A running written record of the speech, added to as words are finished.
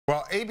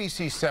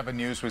ABC7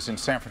 News was in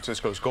San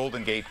Francisco's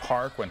Golden Gate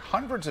Park when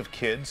hundreds of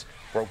kids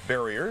broke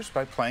barriers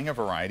by playing a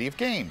variety of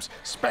games.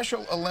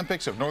 Special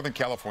Olympics of Northern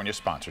California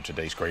sponsored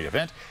today's great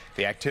event.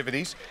 The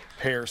activities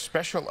pair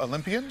Special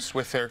Olympians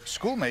with their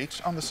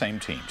schoolmates on the same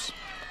teams.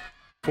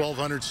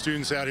 1,200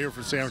 students out here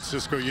from San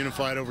Francisco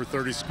Unified, over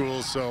 30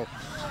 schools, so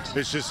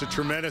it's just a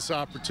tremendous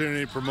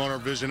opportunity to promote our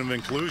vision of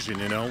inclusion.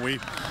 You know, we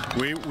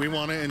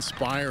want to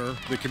inspire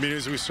the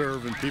communities we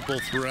serve and people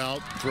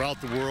throughout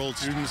the world,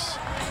 students,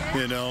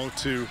 you know,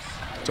 to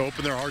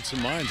open their hearts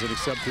and minds and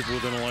accept people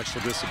with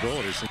intellectual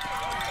disabilities.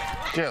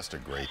 Just a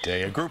great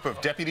day. A group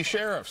of deputy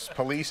sheriffs,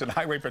 police, and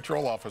highway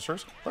patrol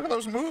officers, look at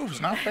those moves,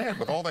 not bad,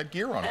 with all that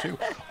gear on too,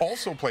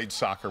 also played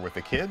soccer with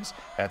the kids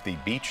at the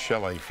beach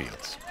chalet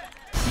fields.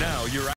 Now you're